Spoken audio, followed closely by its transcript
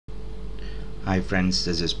Hi friends,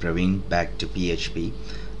 this is Praveen back to PHP,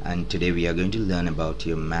 and today we are going to learn about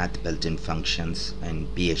your math built-in functions in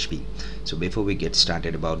PHP. So before we get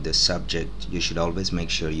started about this subject, you should always make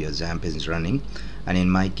sure your XAMPP is running, and in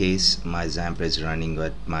my case my XAMPP is running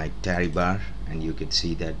with my tary bar, and you can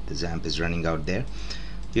see that the XAMPP is running out there.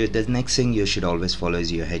 The next thing you should always follow is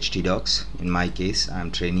your htdocs. In my case,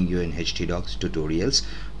 I'm training you in htdocs tutorials,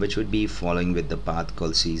 which would be following with the path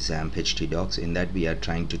called czamp htdocs. In that we are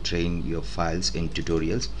trying to train your files in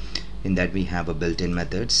tutorials. In that we have a built-in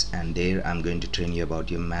methods, and there I'm going to train you about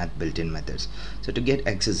your math built-in methods. So to get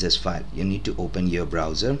access this file, you need to open your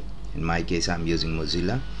browser. In my case, I'm using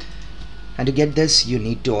Mozilla. And to get this, you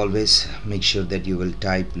need to always make sure that you will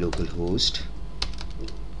type localhost,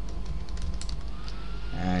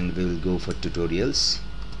 and we will go for tutorials,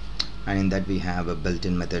 and in that we have a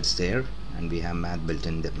built-in methods there, and we have math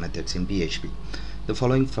built-in methods in PHP. The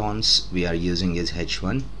following fonts we are using is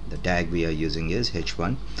H1, the tag we are using is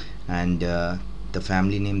H1, and the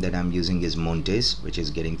family name that I'm using is Montez, which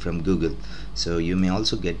is getting from Google. So you may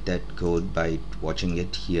also get that code by watching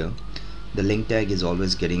it here. The link tag is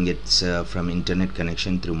always getting it from internet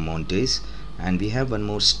connection through Montez. And we have one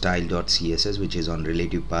more style.css which is on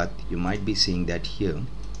relative path. You might be seeing that here.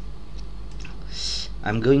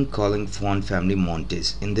 I'm calling font family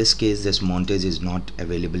Montez. In this case, this Montez is not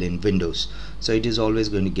available in Windows, so it is always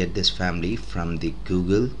going to get this family from the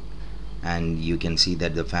Google, and you can see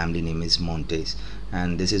that the family name is Montez,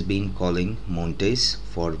 and this is being calling Montez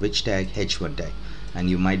for which tag? H1 tag.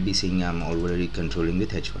 And you might be seeing I'm already controlling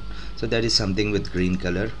with H1, so that is something with green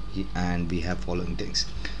color, and we have following things.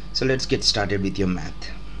 So let's get started with your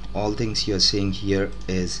math. All things you're seeing here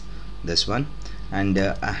is this one, and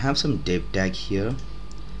I have some div tag here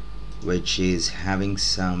which is having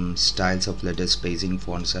some styles of letter spacing,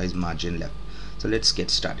 font size, margin left. So let's get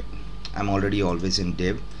started. I'm already always in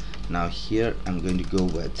div. Now here I'm going to go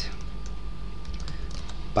with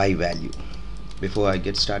pi value. Before I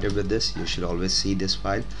get started with this, you should always see this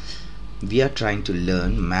file. We are trying to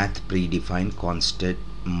learn math predefined constant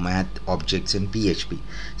math objects in PHP.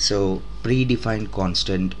 So predefined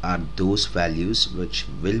constant are those values which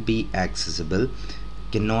will be accessible,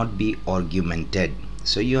 cannot be augmented.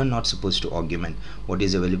 So you are not supposed to augment. What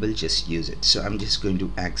is available, just use it. So I'm just going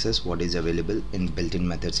to access what is available in built-in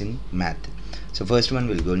methods in math. So first one,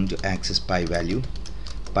 we'll go into access pi value.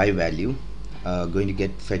 Pi value going to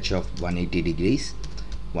get fetch of 180 degrees.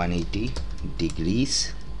 180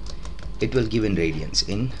 degrees, it will give in radians.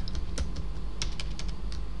 In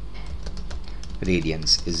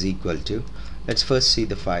radians is equal to, let's first see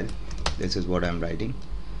the file. This is what I'm writing,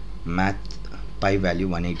 math pi value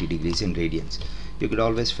 180 degrees in radians. You could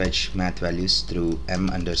always fetch math values through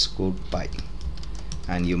m_pi,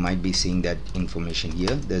 and you might be seeing that information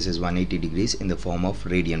here. This is 180 degrees in the form of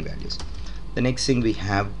radian values. The next thing we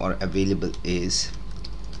have or available is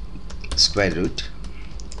square root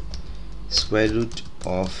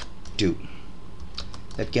of 2.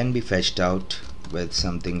 That can be fetched out with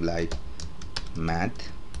something like math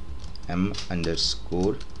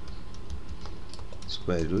m_square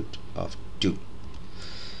root of 2.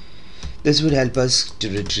 This would help us to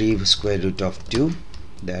retrieve square root of 2.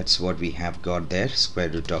 That's what we have got there, square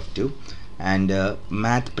root of 2. And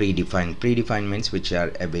math predefined means which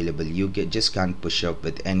are available. You just can't push up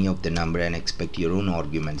with any of the number and expect your own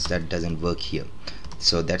arguments. That doesn't work here.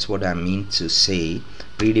 So that's what I mean to say.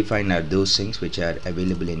 Predefined are those things which are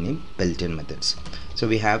available in built-in methods. So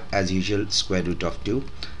we have, as usual, square root of 2.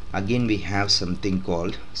 Again we have something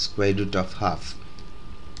called square root of half.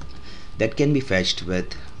 That can be fetched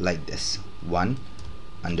with like this, 1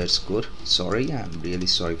 underscore, sorry, I'm really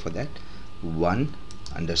sorry for that, 1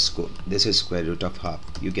 underscore. This is square root of half.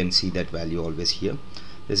 You can see that value always here.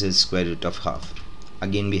 This is square root of half.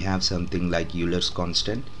 Again we have something like Euler's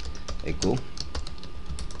constant, echo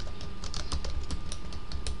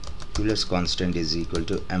Euler's constant is equal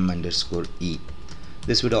to m_e.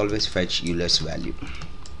 This would always fetch Euler's value.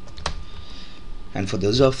 And for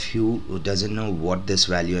those of you who doesn't know what this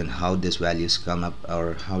value and how this values come up,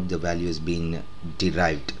 or how the value is being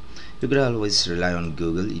derived, you could always rely on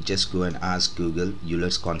Google. You just go and ask Google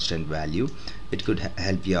Euler's constant value. It could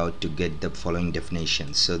help you out to get the following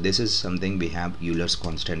definitions. So this is something we have, Euler's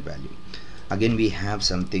constant value. Again we have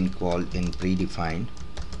something called in predefined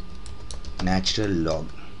natural log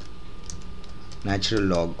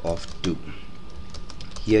of 2.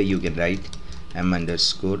 Here you can write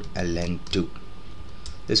m_ln2.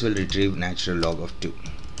 This will retrieve natural log of 2,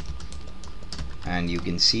 and you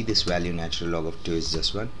can see this value natural log of 2 is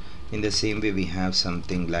this one. In the same way we have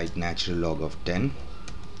something like natural log of 10.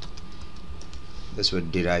 This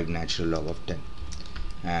would derive natural log of 10.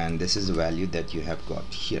 and this is the value that you have got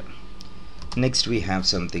here. Next we have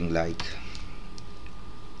something like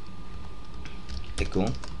echo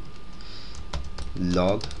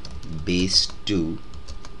log base 2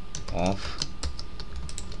 of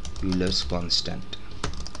Euler's constant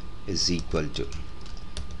is equal to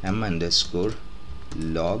m underscore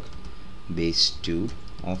log base 2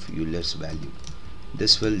 of Euler's value.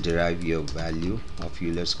 This will derive your value of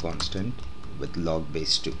Euler's constant with log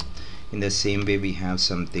base 2. In the same way, we have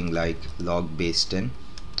something like log base 10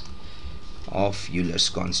 of Euler's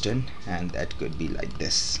constant, and that could be like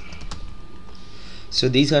this. So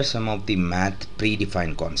these are some of the math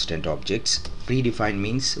predefined constant objects. Predefined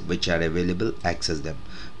means which are available, access them.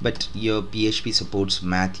 But your PHP supports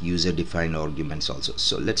math user defined arguments also.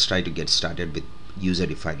 So let's try to get started with user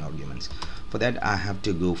defined arguments. For that I have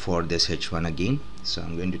to go for this h1 again. So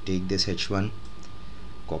I'm going to take this h1,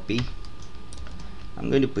 copy, I'm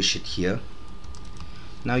going to push it here.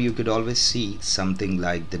 Now you could always see something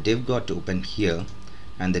like the div got opened here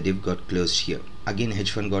and the div got closed here. Again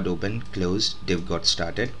h1 got opened, closed, div got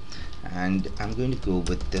started, and I'm going to go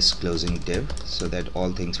with this closing div so that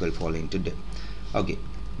all things will fall into div. Okay,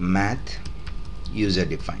 math user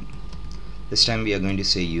defined. This time we are going to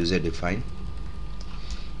say user defined.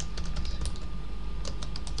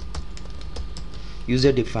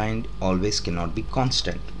 User defined always cannot be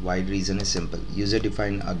constant. Why? Reason is simple. User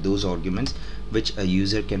defined are those arguments which a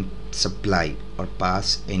user can supply or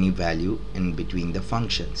pass any value in between the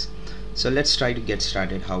functions. So let's try to get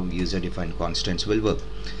started how user defined constants will work.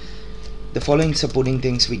 The following supporting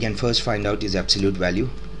things we can first find out is absolute value.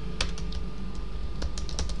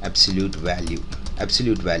 Absolute value.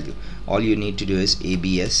 All you need to do is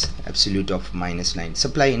ABS, absolute of -9.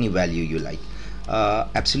 Supply any value you like.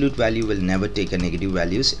 Absolute value will never take a negative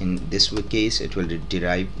values. In this case it will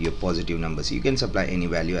derive your positive numbers. You can supply any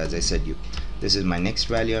value, as I said you. This is my next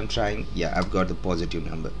value I'm trying. Yeah, I've got the positive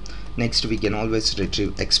number. Next we can always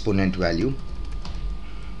retrieve exponent value,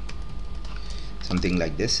 something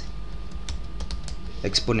like this.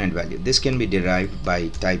 Exponent value, this can be derived by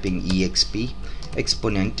typing exp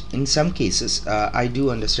exponent. In some cases I do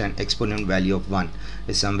understand exponent value of 1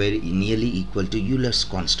 is somewhere nearly equal to Euler's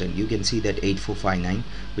constant. You can see that 8459,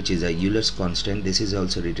 which is a Euler's constant, this is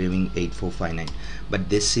also retrieving 8459, but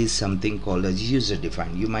this is something called as user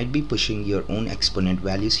defined. You might be pushing your own exponent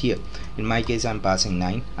values here. In my case I'm passing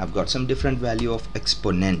 9. I've got some different value of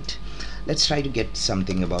exponent. Let's try to get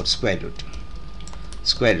something about square root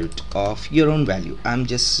of your own value. I'm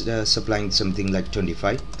just supplying something like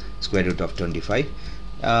 25, square root of 25.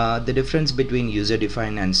 The difference between user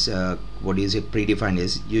defined and predefined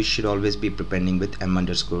is you should always be prepending with m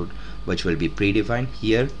underscore, which will be predefined.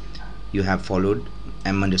 Here you have followed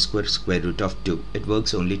m underscore square root of 2. It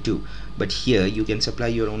works only 2, but here you can supply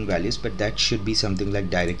your own values, but that should be something like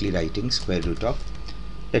directly writing square root of,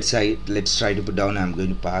 let's try to put down, I'm going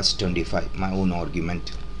to pass 25, my own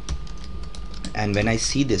argument. And when I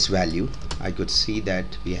see this value, I could see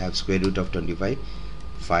that we have square root of 25,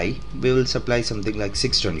 5. We will supply something like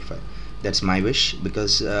 625. That's my wish,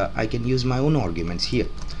 because I can use my own arguments here.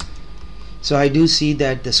 So I do see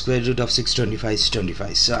that the square root of 625 is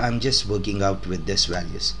 25. So I'm just working out with this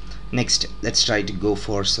values. Next, let's try to go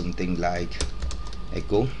for something like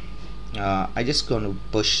echo. I just going to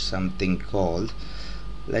push something called,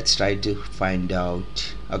 let's try to find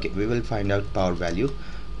out, okay, we will find out power value.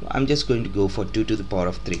 I'm just going to go for 2 to the power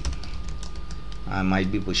of 3. I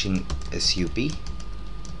might be pushing SUP.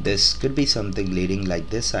 This could be something leading like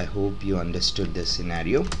this. I hope you understood this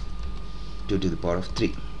scenario. 2 to the power of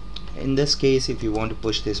 3. In this case, if you want to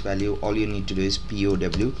push this value, all you need to do is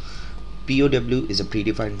POW. POW is a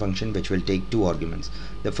predefined function which will take 2 arguments.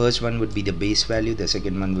 The first one would be the base value, the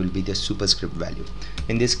second one will be the superscript value.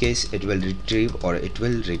 In this case, it will retrieve or it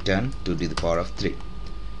will return 2 to the power of 3.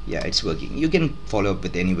 Yeah, it's working. You can follow up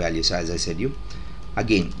with any values, as I said you.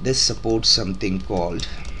 Again, this supports something called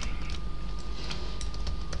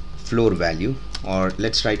floor value, or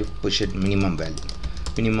let's try to push it minimum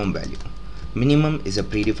value. Minimum is a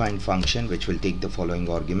predefined function which will take the following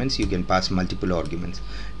arguments. You can pass multiple arguments.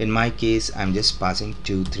 In my case, I'm just passing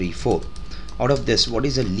 2, 3, 4. Out of this, what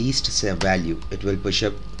is the least value? It will push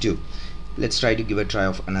up 2. Let's try to give a try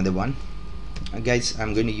of another one. Guys,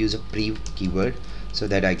 I'm going to use a pre keyword so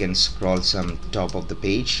that I can scroll some top of the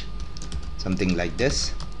page, something like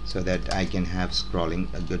this, so that I can have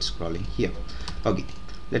a good scrolling here. Okay,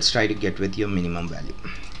 let's try to get with your minimum value.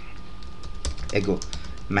 Echo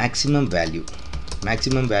maximum value.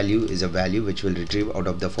 Maximum value is a value which will retrieve out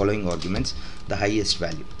of the following arguments the highest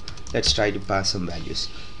value. Let's try to pass some values.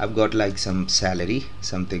 I've got like some salary,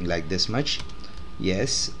 something like this much.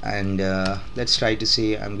 yes, and let's try to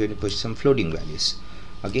say I'm going to push some floating values.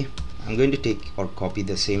 Okay, I'm going to take or copy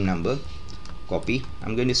the same number, copy.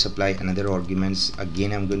 I'm going to supply another arguments,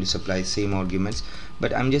 again I'm going to supply same arguments,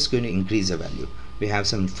 but I'm just going to increase the value. We have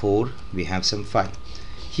some 4, we have some 5.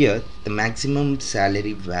 Here the maximum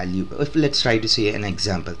salary value, if let's try to say an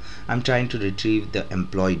example, I'm trying to retrieve the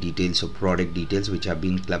employee details or product details which have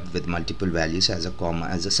been clubbed with multiple values as a comma,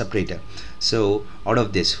 as a separator. So out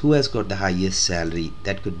of this, who has got the highest salary,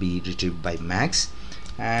 that could be retrieved by max,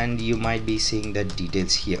 and you might be seeing the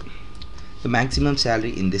details here. The maximum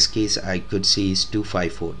salary in this case I could see is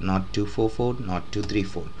 254, not 244, not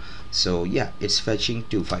 234. So yeah, it's fetching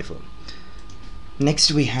 254.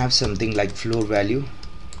 Next we have something like floor value.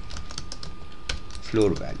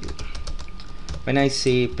 Floor value, when I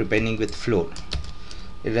say prepending with floor,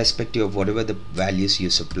 irrespective of whatever the values you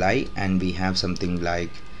supply, and we have something like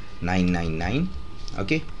 999.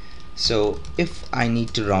 Okay, so if I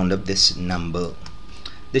need to round up this number,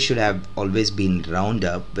 this should have always been round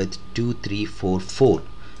up with 2344,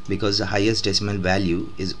 because the highest decimal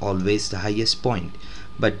value is always the highest point.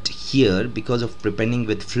 But here, because of prepending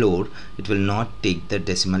with floor, it will not take the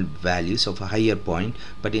decimal values of a higher point,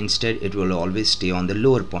 but instead it will always stay on the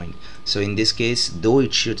lower point. So in this case, though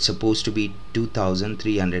it should supposed to be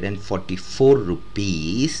 2344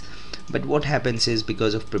 rupees, but what happens is,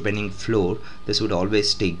 because of prepending floor, this would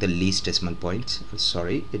always take the least decimal points.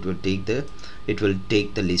 Sorry, it will take the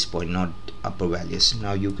least point, not upper values.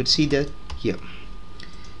 Now you could see that here,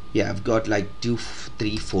 yeah, I've got like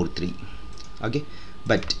 2343. okay,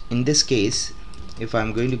 but in this case, if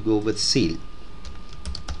I'm going to go with seal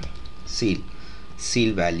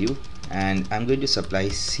value, and I'm going to supply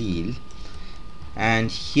seal, and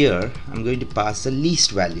here I'm going to pass the least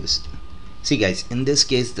values. See guys, in this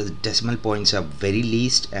case the decimal points are very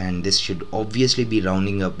least, and this should obviously be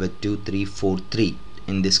rounding up with 2343.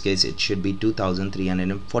 In this case it should be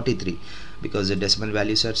 2343, because the decimal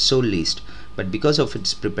values are so least. But because of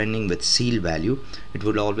its prepending with seal value, it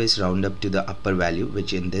would always round up to the upper value,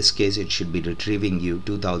 which in this case it should be retrieving you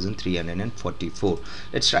 2344.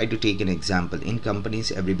 Let's try to take an example. In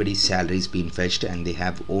companies, everybody's salary is being fetched and they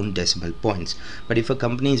have own decimal points, but if a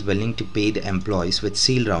company is willing to pay the employees with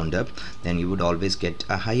seal roundup, then you would always get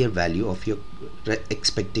a higher value of your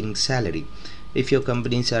expecting salary. If your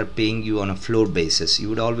companies are paying you on a floor basis, you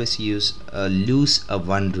would always lose a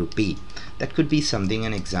 1 rupee. That could be something,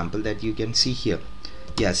 an example that you can see here.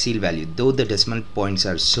 Yeah, seal value, though the decimal points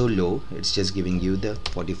are so low, it's just giving you the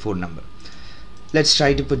 44 number. Let's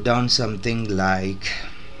try to put down something like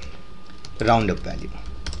roundup value.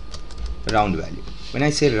 Round value, when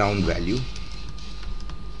I say round value,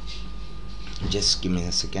 just give me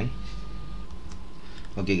a second.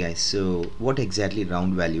 Okay guys, so what exactly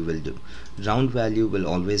round value will do? Round value will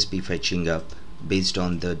always be fetching up based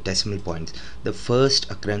on the decimal points, the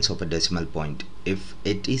first occurrence of a decimal point. If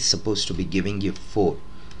it is supposed to be giving you 4,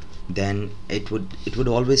 then it would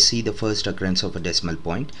always see the first occurrence of a decimal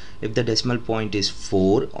point. If the decimal point is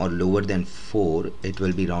 4 or lower than 4, it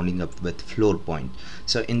will be rounding up with floor point.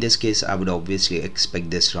 So in this case I would obviously expect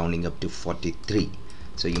this rounding up to 43.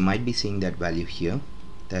 So you might be seeing that value here,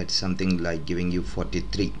 that's something like giving you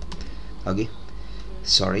 43. okay,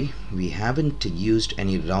 sorry, we haven't used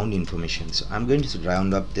any round information, so I'm going to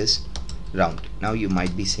round up this round. Now you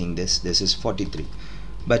might be seeing this is 43.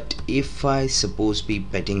 But if I suppose be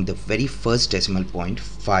betting the very first decimal point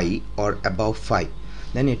 5 or above 5,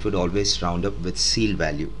 then it would always round up with seal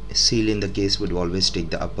value. Seal in the case would always take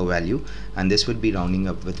the upper value, and this would be rounding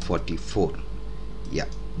up with 44. Yeah,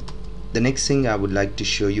 the next thing I would like to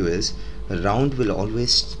show you is round will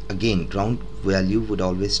always, again, round value would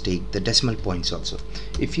always take the decimal points also.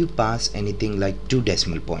 If you pass anything like 2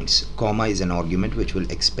 decimal points, comma is an argument which will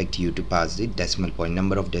expect you to pass the decimal point,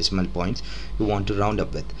 number of decimal points you want to round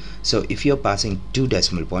up with. So if you're passing 2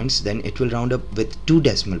 decimal points, then it will round up with 2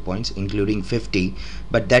 decimal points including 50,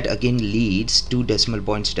 but that again leads 2 decimal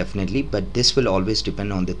points definitely, but this will always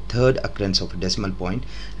depend on the third occurrence of a decimal point,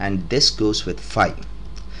 and this goes with 5.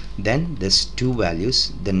 Then this 2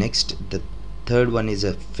 values, the third one is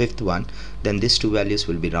a fifth one, then these 2 values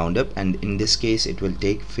will be round up, and in this case it will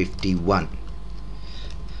take 51.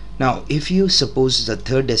 Now if you suppose the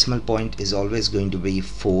third decimal point is always going to be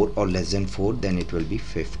 4 or less than 4, then it will be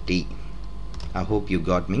 50. I hope you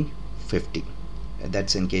got me. 50,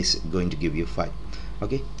 that's in case going to give you 5.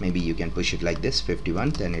 okay, maybe you can push it like this,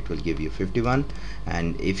 51, then it will give you 51.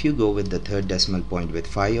 And if you go with the third decimal point with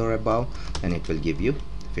 5 or above, then it will give you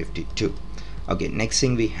 52. okay, next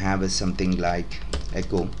thing we have is something like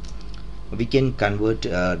echo we can convert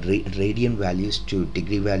radian values to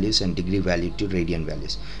degree values and degree value to radian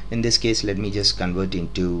values. In this case, let me just convert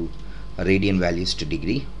into radian values to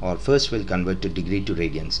degree, or first we'll convert to degree to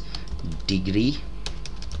radians. Degree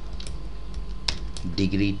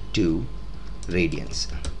to radians.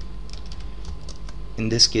 In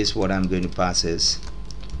this case, what I'm going to pass is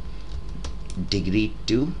degree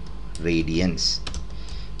to radians.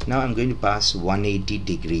 Now I'm going to pass 180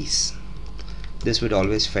 degrees. This would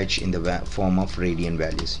always fetch in the form of radian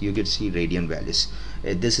values. You could see radian values.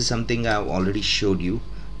 This is something I've already showed you,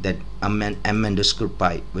 that m underscore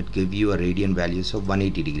pi would give you a radian values of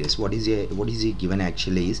 180 degrees. What is it given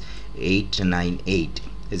actually is 898.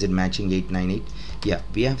 Is it matching 898? Yeah,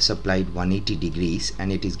 we have supplied 180 degrees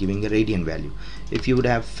and it is giving a radian value. If you would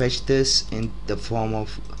have fetched this in the form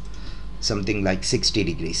of something like 60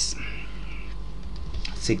 degrees,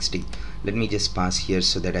 60, let me just pass here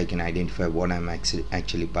so that I can identify what I'm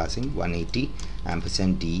actually passing. 180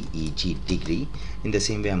 ampersand DEG degree. In the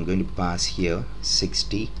same way, I'm going to pass here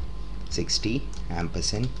 60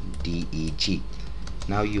 ampersand DEG.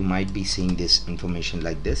 Now you might be seeing this information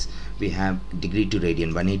like this. We have degree to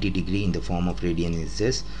radian, 180 degree in the form of radian is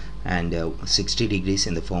this, and 60 degrees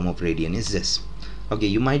in the form of radian is this. Okay,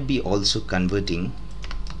 you might be also converting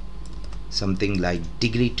something like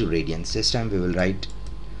degree to radians. This time we will write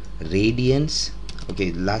radians.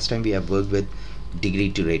 Okay, last time we have worked with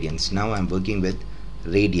degree to radians. Now I'm working with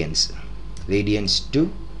radians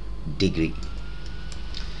to degree.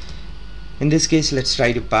 In this case, let's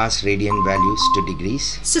try to pass radian values to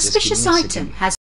degrees. Suspicious item has